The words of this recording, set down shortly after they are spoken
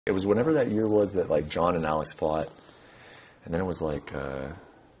It was whenever that year was that like John and Alex fought, and then it was like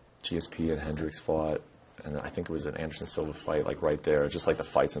GSP and Hendricks fought, and I think it was an Anderson Silva fight like right there. Just like the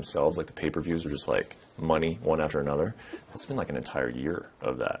fights themselves, like the pay-per-views were just like money one after another. It's been like an entire year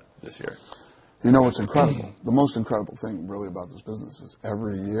of that this year. You know what's incredible? The most incredible thing really about this business is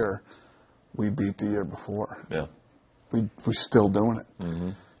every year we beat the year before. Yeah. We're still doing it, mm-hmm.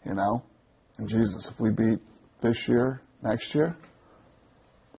 you know? And Jesus, if we beat this year, next year,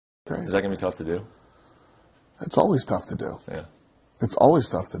 crazy. Is that going to be tough to do? It's always tough to do. Yeah. It's always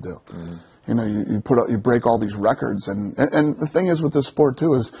tough to do. Mm-hmm. You know, you break all these records, and the thing is with this sport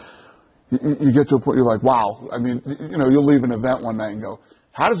too is you get to a point you're like, wow. I mean, you know, you'll leave an event one night and go,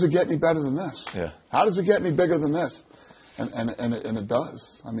 how does it get any better than this? Yeah. How does it get any bigger than this? And it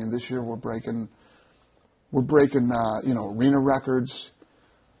does. I mean, this year we're breaking you know, arena records.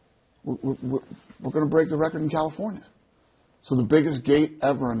 We're going to break the record in California. So the biggest gate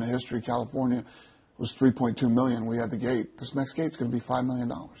ever in the history of California was 3.2 million. We had the gate. This next gate's going to be $5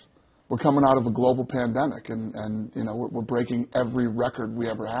 million. We're coming out of a global pandemic, and you know, we're breaking every record we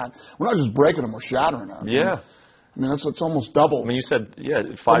ever had. We're not just breaking them; we're shattering them. Yeah. I mean, it's almost double. I mean, you said,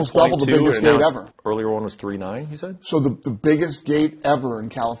 5.2. Almost double the biggest gate ever. Earlier one was 3.9, you said? So the biggest gate ever in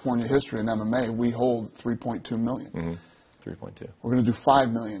California history in MMA, we hold 3.2 million. Mm-hmm. 3.2. We're going to do 5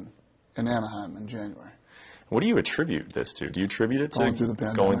 million in Anaheim in January. What do you attribute this to? Do you attribute it to going through the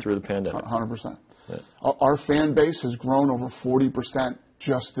pandemic? Going through the pandemic. 100%. Yeah. Our fan base has grown over 40%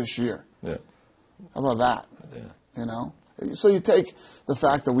 just this year. Yeah. How about that? Yeah. You know? So you take the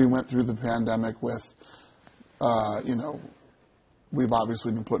fact that we went through the pandemic with, you know, we've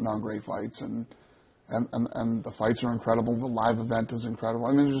obviously been putting on great fights, and the fights are incredible. The live event is incredible.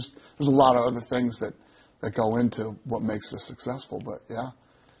 I mean, there's a lot of other things that go into what makes this successful. But yeah,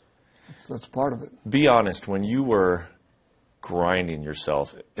 that's part of it. Be honest, when you were grinding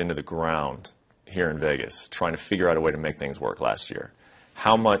yourself into the ground here in Vegas, trying to figure out a way to make things work last year,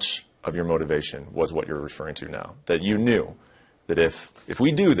 how much of your motivation was what you're referring to now? That you knew that if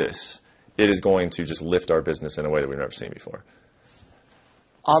we do this, it is going to just lift our business in a way that we've never seen before.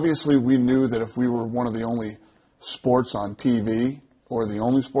 Obviously, we knew that if we were one of the only sports on TV, or the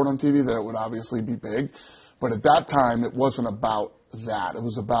only sport on TV, that it would obviously be big. But at that time, it wasn't about that. It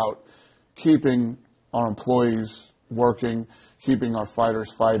was about keeping our employees working, keeping our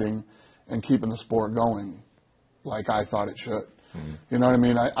fighters fighting, and keeping the sport going like I thought it should. Mm-hmm. You know what I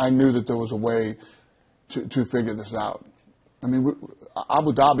mean? I knew that there was a way to figure this out. I mean,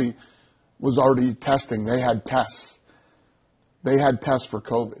 Abu Dhabi was already testing. They had tests. They had tests for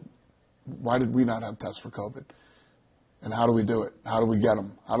COVID. Why did we not have tests for COVID? And how do we do it? How do we get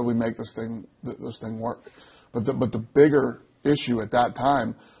them? How do we make this thing work? But the bigger issue at that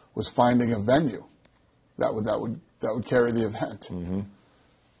time was finding a venue that would carry the event. Mm-hmm.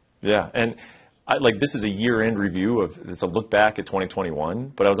 Yeah, and this is a year-end review it's a look back at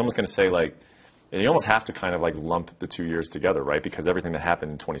 2021. But I was almost going to say you almost have to kind of lump the 2 years together, right? Because everything that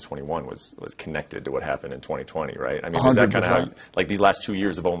happened in 2021 was connected to what happened in 2020, right? I mean, is that kind of how, these last 2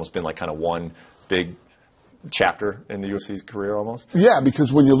 years have almost been kind of one big chapter in the UFC's career almost? Yeah,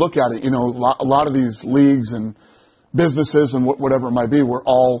 because when you look at it, you know, a lot of these leagues and businesses and whatever it might be, were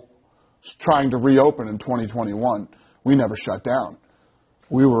all trying to reopen in 2021. We never shut down.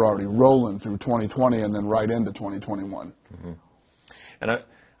 We were already rolling through 2020 and then right into 2021. Mm-hmm. And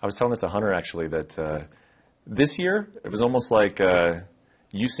I was telling this to Hunter, actually, that this year, it was almost like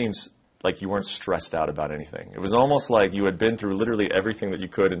you seemed like you weren't stressed out about anything. It was almost like you had been through literally everything that you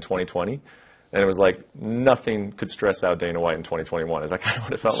could in 2020, and it was like nothing could stress out Dana White in 2021. Is that kind of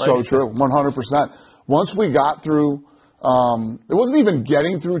what it felt like? So true, 100%. Once we got through, it wasn't even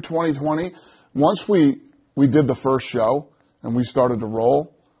getting through 2020. Once we did the first show and we started to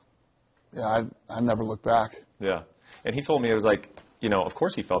roll, yeah, I never looked back. Yeah. And he told me, it was like, you know, of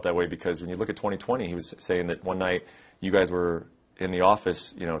course he felt that way, because when you look at 2020, he was saying that one night you guys were in the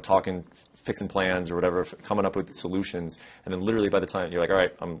office, you know, talking, fixing plans or whatever, coming up with solutions, and then literally by the time you're like, all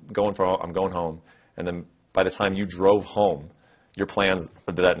right, I'm going home, and then by the time you drove home, your plans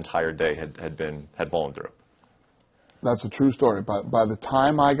for that entire day had fallen through. That's a true story. By the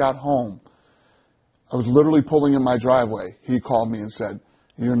time I got home, I was literally pulling in my driveway. He called me and said,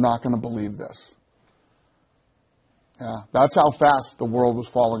 "You're not going to believe this." Yeah, that's how fast the world was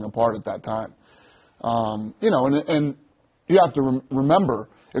falling apart at that time. You know, and you have to remember,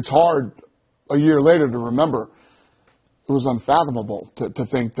 it's hard a year later to remember. It was unfathomable to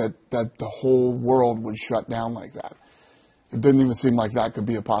think that the whole world would shut down like that. It didn't even seem like that could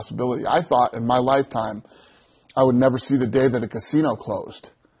be a possibility. I thought in my lifetime I would never see the day that a casino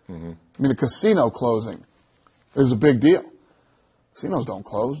closed. Mm-hmm. I mean, a casino closing is a big deal. casinos don't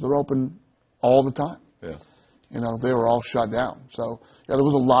close. They're open all the time. Yeah. They were all shut down. So, yeah, there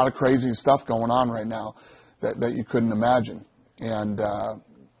was a lot of crazy stuff going on right now that you couldn't imagine. And,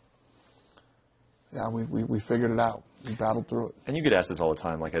 yeah, we figured it out. We battled through it. And you get asked this all the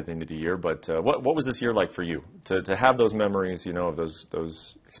time, like at the end of the year, but what was this year like for you? To have those memories, of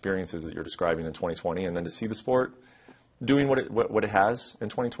those experiences that you're describing in 2020, and then to see the sport doing what it has in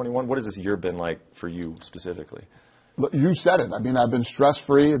 2021, what has this year been like for you specifically? Look, you said it. I mean, I've been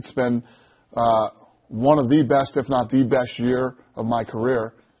stress-free. It's been one of the best, if not the best year of my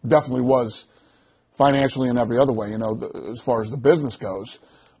career. Definitely was financially and every other way, as far as the business goes.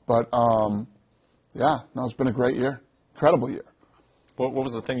 But, yeah, no, it's been a great year. Incredible year. What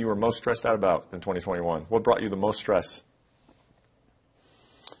was the thing you were most stressed out about in 2021? What brought you the most stress?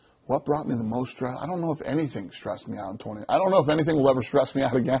 What brought me the most stress? I don't know if anything stressed me out in 2020. I don't know if anything will ever stress me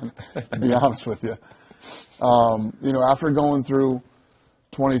out again, to be honest with you. After going through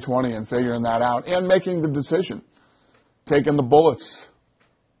 2020 and figuring that out and making the decision, taking the bullets,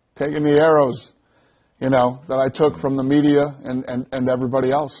 taking the arrows, that I took from the media and everybody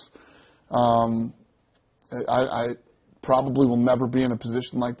else. I probably will never be in a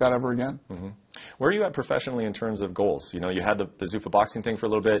position like that ever again. Mm-hmm. Where are you at professionally in terms of goals? You had the Zuffa boxing thing for a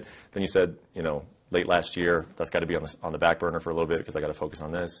little bit. Then you said, late last year, that's got to be on the back burner for a little bit because I got to focus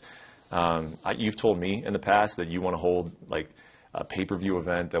on this. You've told me in the past that you want to hold like a pay-per-view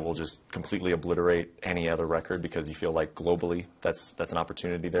event that will just completely obliterate any other record because you feel like globally that's an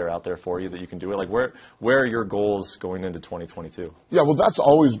opportunity out there for you that you can do it. Like where are your goals going into 2022? Yeah, well, that's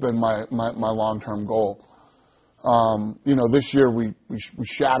always been my long-term goal. This year we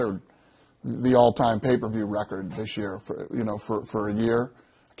shattered the all-time pay-per-view record this year for a year,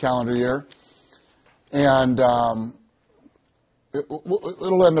 a calendar year, and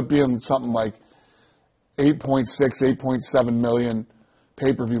it'll end up being something like 8.6, 8.7 million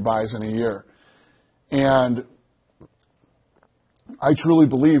pay-per-view buys in a year. And I truly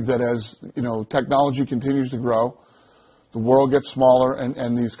believe that as, technology continues to grow, the world gets smaller,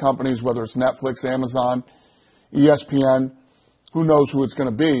 and these companies, whether it's Netflix, Amazon, ESPN, who knows who it's going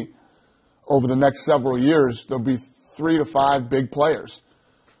to be, over the next several years, there'll be 3 to 5 big players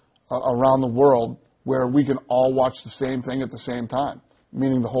around the world where we can all watch the same thing at the same time,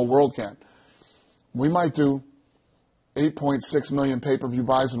 meaning the whole world can. We might do 8.6 million pay-per-view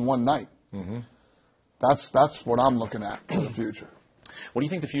buys in one night. Mm-hmm. That's what I'm looking at for the future. What do you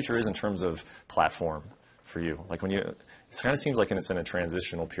think the future is in terms of platform for you? Like it kind of seems like it's in a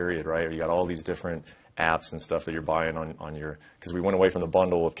transitional period, right? You got all these different apps and stuff that you're buying on your, because we went away from the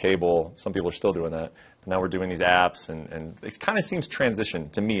bundle of cable. Some people are still doing that. But now we're doing these apps, and it kind of seems transition,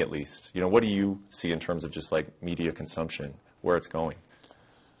 to me at least. What do you see in terms of just like media consumption, where it's going?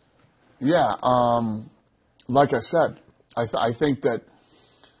 Yeah, like I said, I think the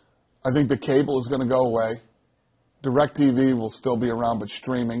cable is going to go away. DirecTV will still be around, but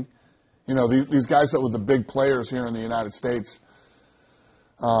streaming. These guys that were the big players here in the United States,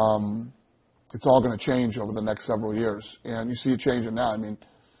 it's all going to change over the next several years. And you see it changing now. I mean,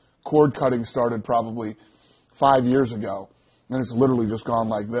 cord cutting started probably 5 years ago, and it's literally just gone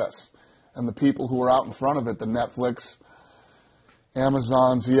like this. And the people who are out in front of it, the Netflix,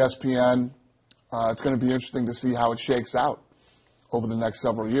 Amazon's, ESPN, it's going to be interesting to see how it shakes out over the next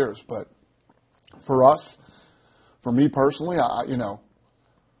several years. But for us, for me personally, I'm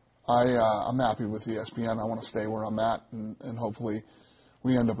happy with ESPN. I want to stay where I'm at, and hopefully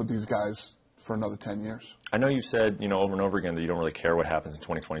we end up with these guys for another 10 years. I know you've said, over and over again that you don't really care what happens in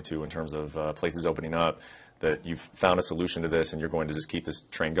 2022 in terms of places opening up, that you've found a solution to this and you're going to just keep this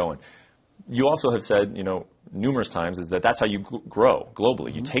train going. You also have said, numerous times, is that's how you grow globally.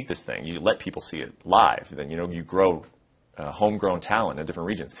 Mm-hmm. You take this thing, you let people see it live, then, you grow homegrown talent in different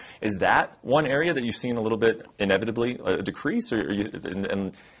regions. Is that one area that you've seen a little bit inevitably a decrease,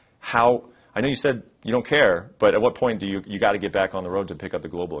 and how? I know you said you don't care, but at what point do you got to get back on the road to pick up the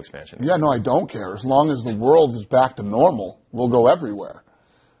global expansion? Yeah, no, I don't care. As long as the world is back to normal, we'll go everywhere.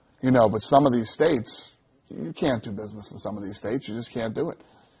 But some of these states, you can't do business in some of these states. You just can't do it.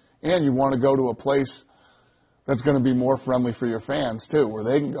 And you want to go to a place that's going to be more friendly for your fans, too, where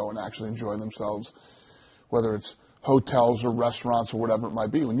they can go and actually enjoy themselves, whether it's hotels or restaurants or whatever it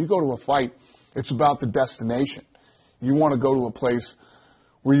might be. When you go to a fight, it's about the destination. You want to go to a place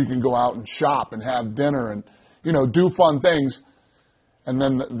where you can go out and shop and have dinner and, do fun things. And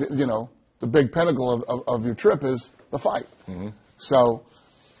then, the big pinnacle of your trip is the fight. Mm-hmm. So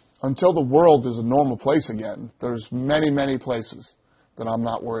until the world is a normal place again, there's many, many places that I'm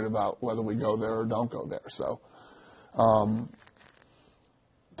not worried about whether we go there or don't go there. So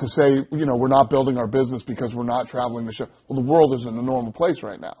to to say, you know, we're not building our business because we're not traveling the show. Well, the world isn't a normal place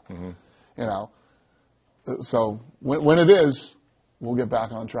right now, you know. So when it is, we'll get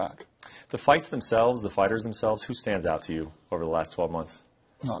back on track. The fights themselves, the fighters themselves, who stands out to you over the last 12 months?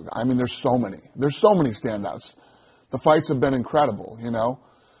 I mean, there's so many. There's so many standouts. The fights have been incredible, you know,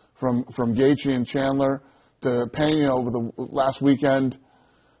 from Gaethje and Chandler to Pena over the last weekend.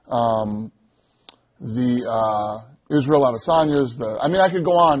 Israel Adesanya's, I mean, I could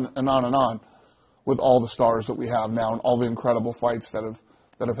go on and on and on with all the stars that we have now and all the incredible fights that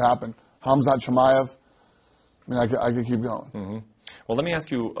have happened. Khamzat Chimaev, I mean, I could keep going. Mm-hmm. Well, let me ask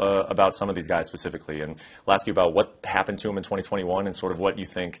you about some of these guys specifically, and I'll ask you about what happened to him in 2021 and sort of what you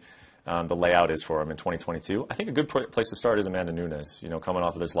think the layout is for him in 2022. I think a good place to start is Amanda Nunes, you know, coming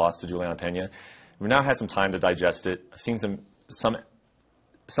off of this loss to Julianna Pena. We've now had some time to digest it. I've seen some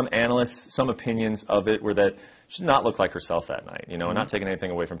analysts, some opinions of it were that she did not look like herself that night. You know, not taking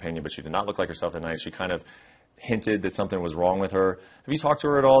anything away from Pena, but she did not look like herself that night. She kind of hinted that something was wrong with her. Have you talked to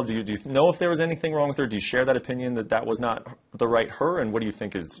her at all? Do you know if there was anything wrong with her? Do you share that opinion that that was not the right her? And what do you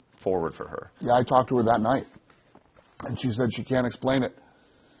think is forward for her? Yeah, I talked to her that night, and she said she can't explain it,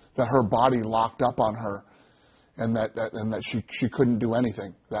 that her body locked up on her, and that she couldn't do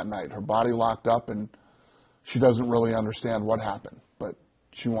anything that night. Her body locked up, and she doesn't really understand what happened, but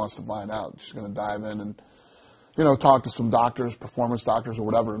she wants to find out. She's going to dive in and, you know, talk to some doctors, performance doctors or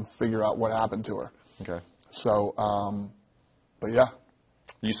whatever, and figure out what happened to her. Okay. So, but yeah.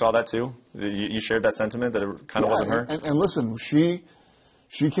 You saw that too? You shared that sentiment that it kind of wasn't her? And listen, she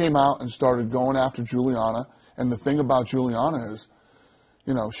came out and started going after Julianna, and the thing about Julianna is,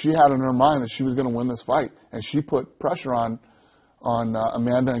 you know, she had in her mind that she was going to win this fight, and she put pressure on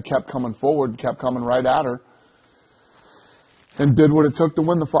Amanda and kept coming forward, kept coming right at her, and did what it took to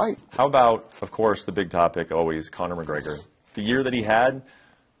win the fight. How about, of course, the big topic always, Conor McGregor? The year that he had,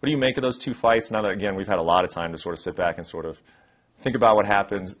 what do you make of those two fights? Now that, again, we've had a lot of time to sort of sit back and sort of think about what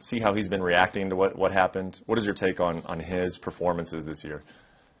happened, see how he's been reacting to what happened. What is your take on his performances this year?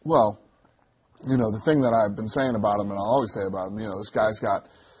 Well, you know, the thing that I've been saying about him, and I'll always say about him, you know, this guy's got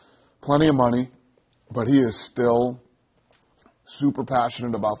plenty of money, but he is still super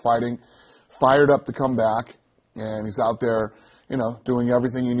passionate about fighting, fired up to come back, and he's out there, you know, doing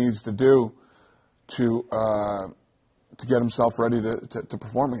everything he needs to do to get himself ready to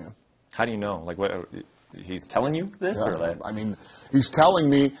perform again. How do you know? Like, what he's telling you this? Yeah, or that? I mean, he's telling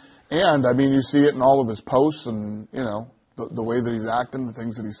me, and I mean, you see it in all of his posts, and you know, the way that he's acting, the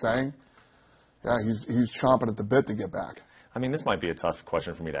things that he's saying. Yeah, he's chomping at the bit to get back. I mean, this might be a tough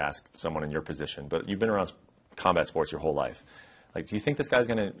question for me to ask someone in your position, but you've been around combat sports your whole life. Like, do you think this guy's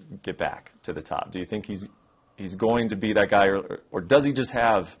going to get back to the top? Do you think he's going to be that guy, or does he just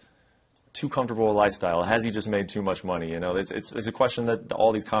have too comfortable a lifestyle? Has he just made too much money? You know, it's a question that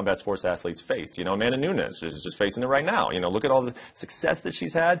all these combat sports athletes face. You know, Amanda Nunes is just facing it right now. You know, look at all the success that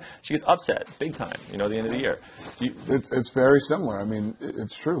she's had. She gets upset big time, you know, at the end of the year. It's very similar. I mean,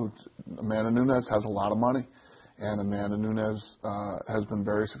 it's true. Amanda Nunes has a lot of money, and Amanda Nunes has been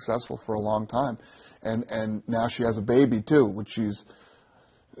very successful for a long time. And now she has a baby, too, which she's,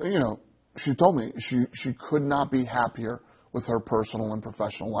 you know, she told me she could not be happier with her personal and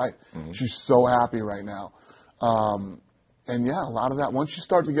professional life. Mm-hmm. She's so happy right now. And yeah, a lot of that, once you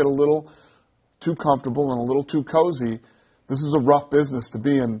start to get a little too comfortable and a little too cozy, this is a rough business to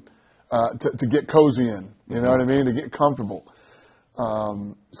be in, to get cozy in, you know what I mean, to get comfortable.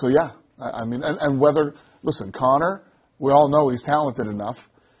 So yeah, I mean, and whether, listen, Conor, we all know he's talented enough.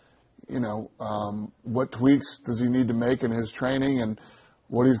 You know, what tweaks does he need to make in his training and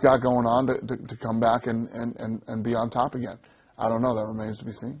what he's got going on to come back and be on top again? I don't know. That remains to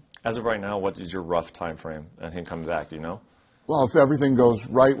be seen. As of right now, what is your rough time frame on him coming back? Do you know? Well, if everything goes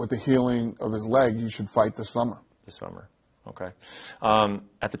right with the healing of his leg, he should fight this summer. This summer. Okay.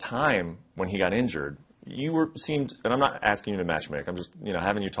 At the time when he got injured, seemed, and I'm not asking you to matchmake, I'm just, you know,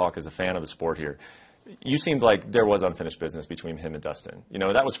 having you talk as a fan of the sport here. You seemed like there was unfinished business between him and Dustin. You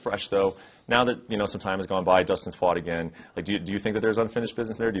know, that was fresh, though. Now that, you know, some time has gone by, Dustin's fought again. Like, do you think that there's unfinished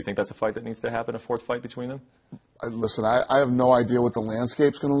business there? Do you think that's a fight that needs to happen, a fourth fight between them? Listen, I have no idea what the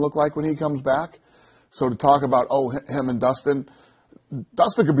landscape's going to look like when he comes back. So to talk about, him and Dustin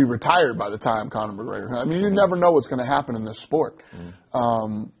could be retired by the time Conor McGregor. I mean, you never know what's going to happen in this sport.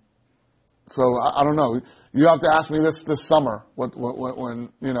 So I don't know. You have to ask me this summer when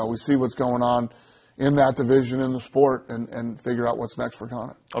you know we see what's going on in that division in the sport and figure out what's next for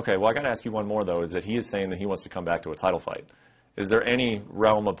Conor. Okay, well, I got to ask you one more, though, is that he is saying that he wants to come back to a title fight. Is there any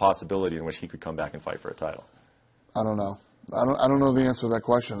realm of possibility in which he could come back and fight for a title? I don't know. I don't know the answer to that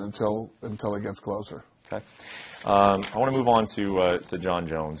question until it gets closer. Okay. I want to move on to Jon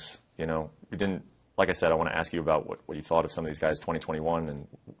Jones. You know, we didn't, like I said, I want to ask you about what you thought of some of these guys 2021 and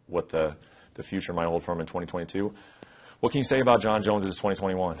what the future might hold for him in 2022. What can you say about Jon Jones'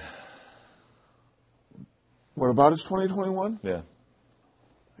 2021? What about his 2021? Yeah.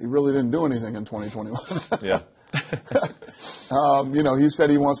 He really didn't do anything in 2021. Yeah. You know, he said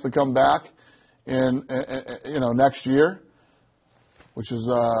he wants to come back in next year, which is,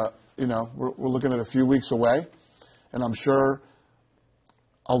 you know, we're looking at a few weeks away. And I'm sure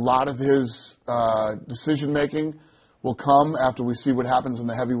a lot of his decision-making will come after we see what happens in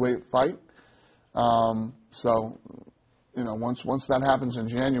the heavyweight fight. So, you know, once that happens in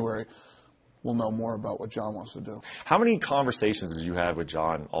January, we'll know more about what Jon wants to do. How many conversations did you have with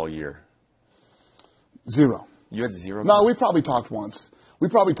Jon all year? 0. You had 0? No, we probably talked once.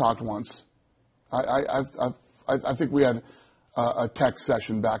 I think we had a text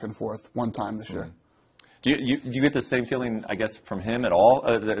session back and forth one time this year. Do you get the same feeling, I guess, from him at all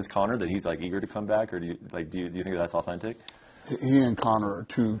as Conor, that he's like eager to come back, or do you think that's authentic? He and Conor are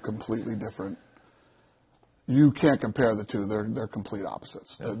two completely different. You can't compare the two. They're complete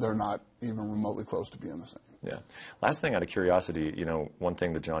opposites. Yeah. They're not even remotely close to being the same. Yeah. Last thing, out of curiosity, you know, one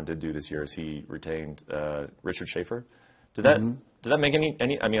thing that Jon did do this year is he retained Richard Schaefer. Did that make any?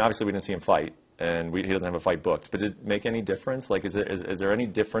 I mean, obviously we didn't see him fight, and he doesn't have a fight booked. But did it make any difference? Like, is there any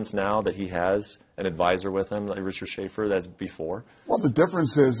difference now that he has an advisor with him, like Richard Schaefer, that's before? Well, the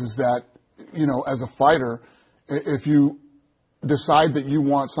difference is that, you know, as a fighter, if you decide that you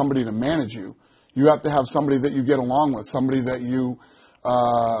want somebody to manage you, you have to have somebody that you get along with, somebody that you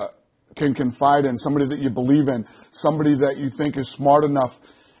can confide in, somebody that you believe in, somebody that you think is smart enough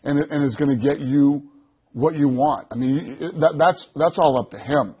and is going to get you what you want. I mean, that's all up to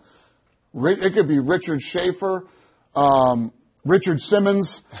him. It could be Richard Schaefer, Richard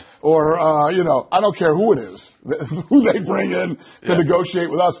Simmons, or, you know, I don't care who it is, who they bring in to negotiate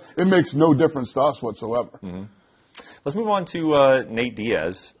with us. It makes no difference to us whatsoever. Mm-hmm. Let's move on to Nate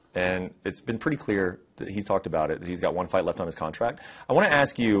Diaz. And it's been pretty clear that he's talked about it, that he's got one fight left on his contract. I want to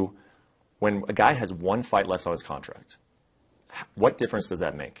ask you, when a guy has one fight left on his contract, what difference does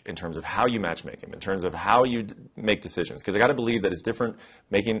that make in terms of how you matchmake him, in terms of how you make decisions? Because I got to believe that it's different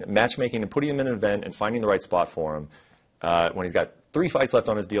matchmaking and putting him in an event and finding the right spot for him when he's got 3 fights left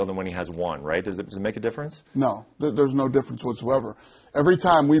on his deal than when he has 1, right? Does it make a difference? No, there's no difference whatsoever. Every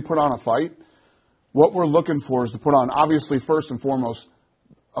time we put on a fight, what we're looking for is to put on, obviously, first and foremost,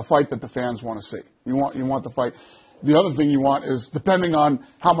 a fight that the fans want to see. You want the fight. The other thing you want is, depending on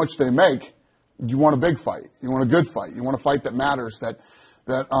how much they make, you want a big fight. You want a good fight. You want a fight that matters, that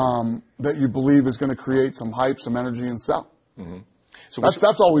you believe is going to create some hype, some energy, and sell. Mm-hmm. So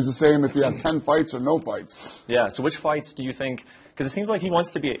that's always the same if you have 10 fights or no fights. Yeah. So which fights do you think? Because it seems like he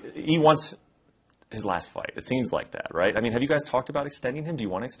wants his last fight. It seems like that, right? I mean, have you guys talked about extending him? Do you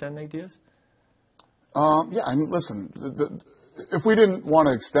want to extend Nate Diaz? Yeah. I mean, listen. If we didn't want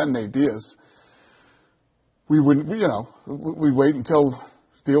to extend Nate Diaz, we wouldn't, you know, we'd wait until the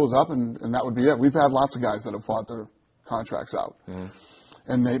deal was up and that would be it. We've had lots of guys that have fought their contracts out. Mm-hmm.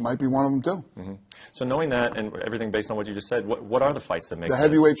 And Nate might be one of them too. Mm-hmm. So knowing that and everything based on what you just said, what are the fights that make sense? The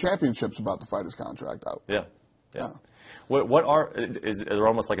heavyweight championship's about to fight his contract out. Yeah. Is there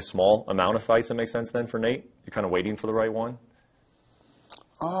almost like a small amount of fights that make sense then for Nate? You're kind of waiting for the right one?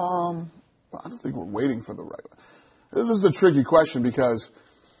 I don't think we're waiting for the right one. This is a tricky question because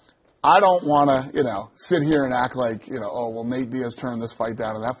I don't want to, you know, sit here and act like, you know, oh, well, Nate Diaz turned this fight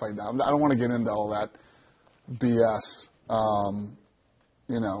down and that fight down. I don't want to get into all that BS.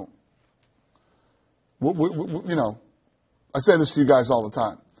 You know, you know, I say this to you guys all the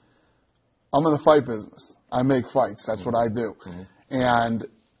time. I'm in the fight business. I make fights. That's what I do. Mm-hmm. And,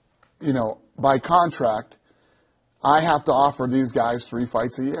 you know, by contract, I have to offer these guys 3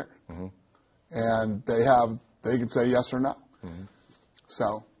 fights a year. Mm-hmm. And they can say yes or no. Mm-hmm.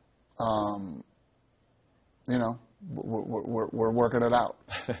 So, you know, we're working it out.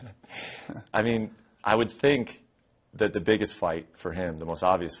 I mean, I would think that the biggest fight for him, the most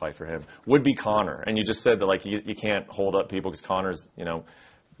obvious fight for him, would be Conor. And you just said that, like, you can't hold up people because Conor's, you know,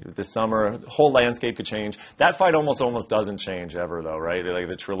 this summer, the whole landscape could change. That fight almost doesn't change ever, though, right? Like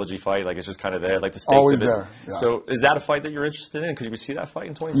the trilogy fight, like it's just kind of there, like the stakes always of it. There. Yeah. So is that a fight that you're interested in? Could we see that fight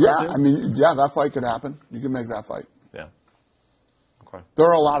in 2022? Yeah, I mean, yeah, that fight could happen. You can make that fight. Yeah. Okay. There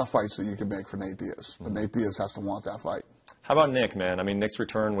are a lot of fights that you can make for Nate Diaz, but Nate Diaz has to want that fight. How about Nick, man? I mean, Nick's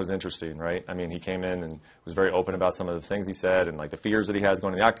return was interesting, right? I mean, he came in and was very open about some of the things he said and, like, the fears that he has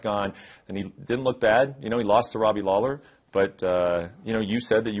going to the octagon. And he didn't look bad. You know, he lost to Robbie Lawler. But, you know, you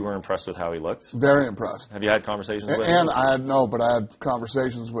said that you were impressed with how he looked. Very impressed. Have you had conversations with him? And I had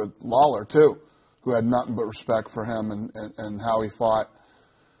conversations with Lawler, too. who had nothing but respect for him and how he fought.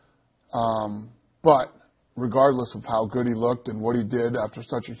 But regardless of how good he looked and what he did after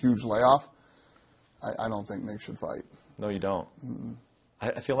such a huge layoff, I don't think Nick should fight. No, you don't.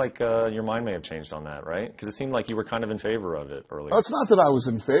 I feel like your mind may have changed on that, right? Because it seemed like you were kind of in favor of it earlier. It's not that I was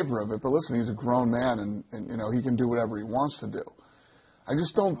in favor of it, but listen, he's a grown man, and you know, he can do whatever he wants to do. I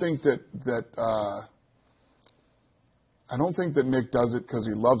just don't think that I don't think that Nick does it because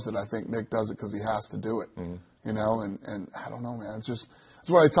he loves it. I think Nick does it because he has to do it. You know, and I don't know, man. It's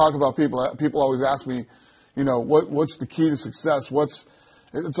what I talk about. People always ask me, you know, what's the key to success?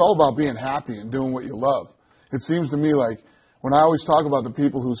 It's all about being happy and doing what you love. It seems to me like when I always talk about the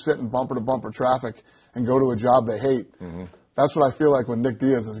people who sit in bumper-to-bumper traffic and go to a job they hate, that's what I feel like when Nick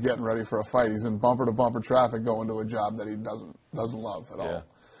Diaz is getting ready for a fight. He's in bumper-to-bumper traffic going to a job that he doesn't love at all.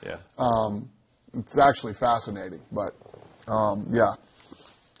 Yeah. It's actually fascinating, but yeah.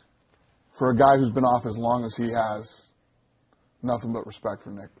 For a guy who's been off as long as he has, nothing but respect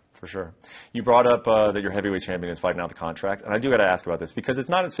for Nick. For sure. You brought up that your heavyweight champion is fighting out the contract, and I do got to ask about this because it's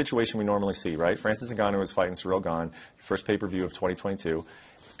not a situation we normally see, right? Francis Ngannou was fighting Ciryl Gane, first pay-per-view of 2022,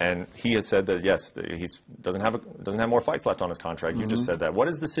 and he has said that yes, he doesn't have more fights left on his contract. You just said that. What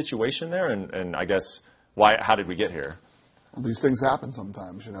is the situation there, and I guess why? How did we get here? Well, these things happen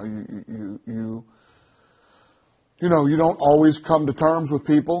sometimes. You know, you know, you don't always come to terms with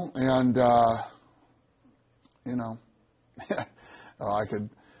people, and you know, I could.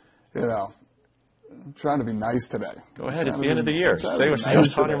 You know, I'm trying to be nice today. Go ahead. It's the end of the year. Say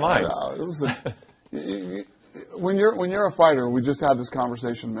what's on your mind. Listen, when you're a fighter, we just had this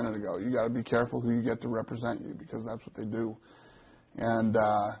conversation a minute ago. You got to be careful who you get to represent you because that's what they do. And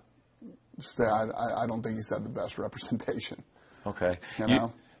I don't think he's had the best representation. Okay. You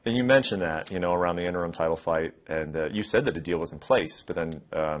know? And you mentioned that, you know, around the interim title fight, and you said that a deal was in place, but then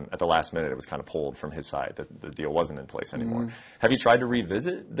at the last minute it was kind of pulled from his side that the deal wasn't in place anymore. Have you tried to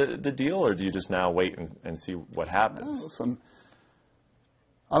revisit the deal, or do you just now wait and see what happens? Yeah, listen,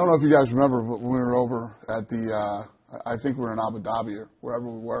 I don't know if you guys remember, but when we were over at the, I think we were in Abu Dhabi or wherever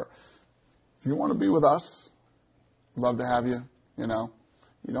we were, if you want to be with us, we'd love to have you, you know.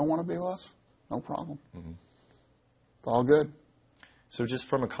 You don't want to be with us? No problem. It's all good. So just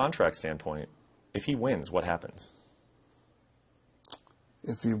from a contract standpoint, if he wins, what happens?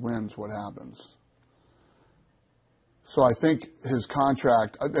 If he wins, what happens? So I think his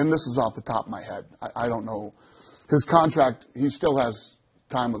contract, and this is off the top of my head, I don't know. His contract, he still has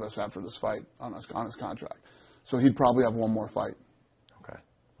time with us after this fight on his contract. So he'd probably have one more fight.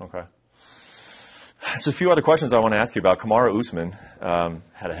 Okay. So a few other questions I want to ask you about. Kamaru Usman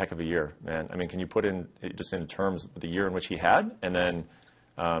had a heck of a year, man. I mean, can you put in, just in terms of the year in which he had, and then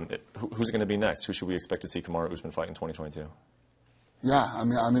who's going to be next? Who should we expect to see Kamaru Usman fight in 2022? Yeah, I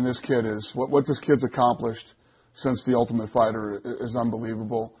mean, this kid is, what this kid's accomplished since The Ultimate Fighter is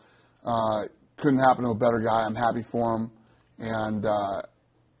unbelievable. Couldn't happen to a better guy. I'm happy for him. And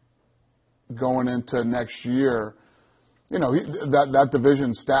going into next year, you know, that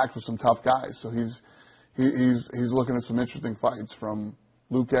division's stacked with some tough guys. So he's looking at some interesting fights, from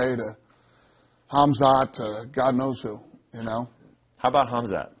Luque to Hamzat to God knows who, you know. How about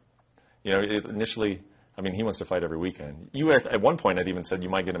Hamzat? You know, initially, I mean, he wants to fight every weekend. You, at one point, had even said you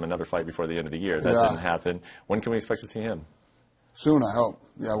might get him another fight before the end of the year. That didn't happen. When can we expect to see him? Soon, I hope.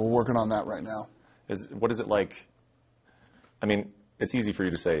 Yeah, we're working on that right now. What is it like? I mean, it's easy for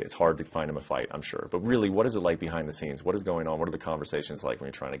you to say it's hard to find him a fight, I'm sure. But really, what is it like behind the scenes? What is going on? What are the conversations like when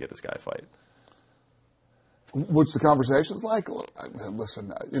you're trying to get this guy a fight? What's the conversations like?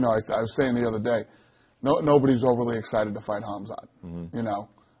 Listen, you know, I was saying the other day, nobody's overly excited to fight Hamzat, you know,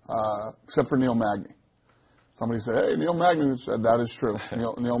 except for Neil Magny. Somebody said, hey, Neil Magny said that is true.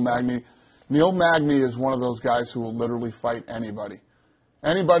 Neil Magny is one of those guys who will literally fight anybody.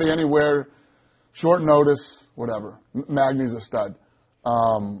 Anybody, anywhere, short notice, whatever. Magny's a stud.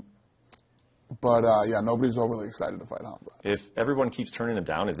 But yeah, nobody's overly excited to fight Hamzat. If everyone keeps turning him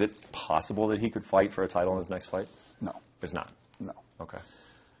down, is it possible that he could fight for a title in his next fight? No. It's not? No. Okay.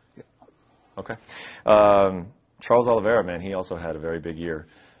 Yeah. Okay. Charles Oliveira, man, he also had a very big year.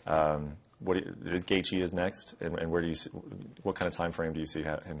 Is Gaethje is next, and where do you see, what kind of time frame do you see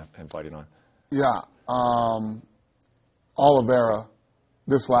him fighting on? Yeah. Oliveira,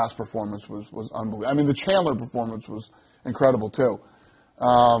 this last performance was unbelievable. I mean, the Chandler performance was incredible, too.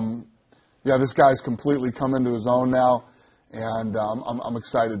 Yeah, this guy's completely come into his own now, and I'm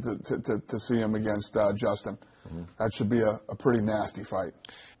excited to see him against Justin. That should be a pretty nasty fight.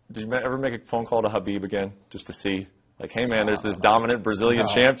 Did you ever make a phone call to Khabib again, just to see Like, hey, man, there's this dominant Brazilian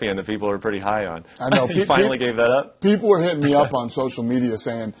champion that people are pretty high on. I know. You finally gave that up? People were hitting me up on social media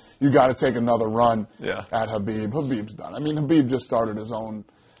saying, you got to take another run at Khabib. Khabib's done. I mean, Khabib just started his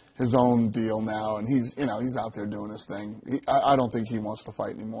own deal now, and he's out there doing his thing. I don't think he wants to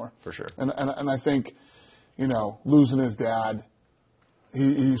fight anymore. For sure. And I think, losing his dad,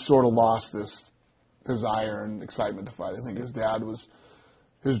 he sort of lost this desire and excitement to fight. I think his dad was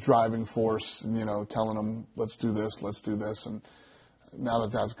his driving force, and, telling him, let's do this. And now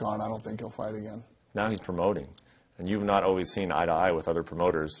that that's gone, I don't think he'll fight again. Now he's promoting. And you've not always seen eye to eye with other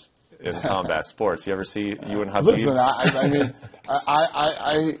promoters in combat sports. You ever see you and Khabib? Listen, I mean,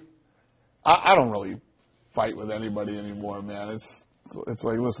 I don't really fight with anybody anymore, man. It's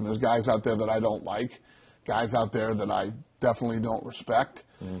like, listen, there's guys out there that I don't like, guys out there that I definitely don't respect,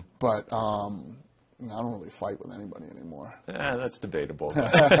 but I don't really fight with anybody anymore. Yeah, that's debatable. True.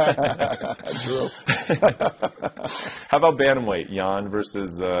 How about bantamweight, Jan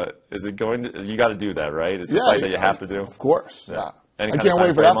versus? Is it going to? You got to do that, right? It's a fight that you have to do. Of course. Yeah. I can't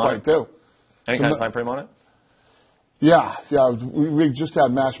wait for that fight too. Any kind of time frame on it? Yeah. We just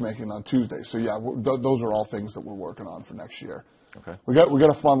had matchmaking on Tuesday, so yeah, those are all things that we're working on for next year. Okay. We got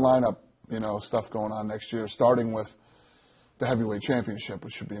a fun lineup, stuff going on next year, starting with the heavyweight championship,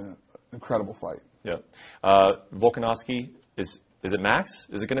 which should be an incredible fight. Yeah. Volkanovski, is it Max?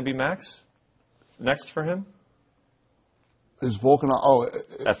 Is it going to be Max next for him? Is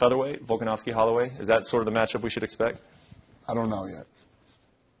Volkanovski... at featherweight, Volkanovski-Holloway? Is that sort of the matchup we should expect? I don't know yet.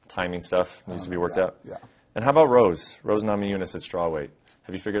 Timing stuff needs to be worked out? Yeah. And how about Rose Namajunas at strawweight?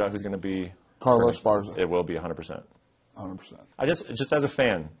 Have you figured out who's going to be... Carlos Esparza. It will be 100%. 100%. I just as a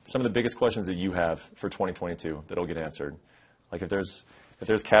fan, some of the biggest questions that you have for 2022 that'll get answered. Like if there's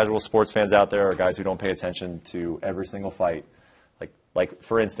casual sports fans out there or guys who don't pay attention to every single fight, like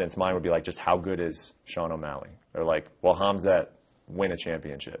for instance, mine would be like, just how good is Sean O'Malley? Or like, will Hamzat win a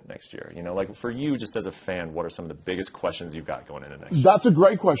championship next year? Like for you, just as a fan, what are some of the biggest questions you've got going into next year? That's a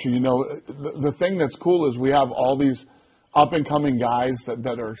great question. The thing that's cool is we have all these up-and-coming guys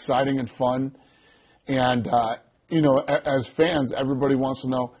that are exciting and fun. And, as fans, everybody wants to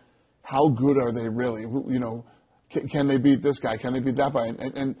know, how good are they really? Can they beat this guy? Can they beat that guy?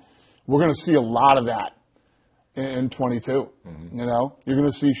 And we're going to see a lot of that in 22. Mm-hmm. You're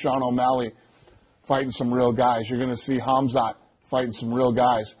going to see Sean O'Malley fighting some real guys. You're going to see Hamzat fighting some real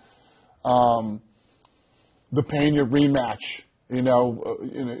guys. The Pena rematch,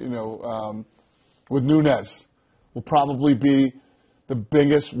 with Nunes will probably be the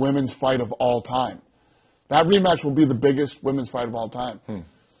biggest women's fight of all time. That rematch will be the biggest women's fight of all time.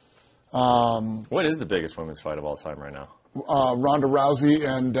 What is the biggest women's fight of all time right now? Ronda Rousey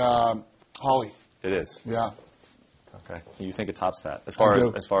and Holly. It is? Yeah. Okay. You think it tops that? As far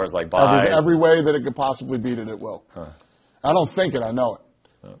as like buys? Every way that it could possibly beat it, it will. Huh. I don't think it, I know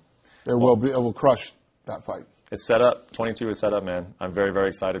it. It will crush that fight. It's set up. 22 is set up, man. I'm very, very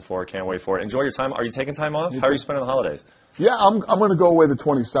excited for it. Can't wait for it. Enjoy your time. Are you taking time off? How are you spending the holidays? Yeah, I'm going to go away the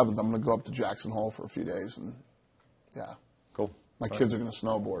 27th. I'm going to go up to Jackson Hole for a few days. And yeah. Cool. My kids are going to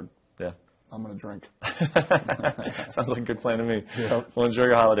snowboard. Yeah. I'm going to drink. Sounds like a good plan to me. Yep. Well, enjoy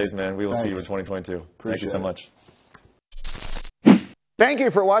your holidays, man. We will see you in 2022. Thank you so much. Thank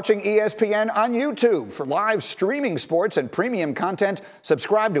you for watching ESPN on YouTube. For live streaming sports and premium content,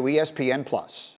 subscribe to ESPN+.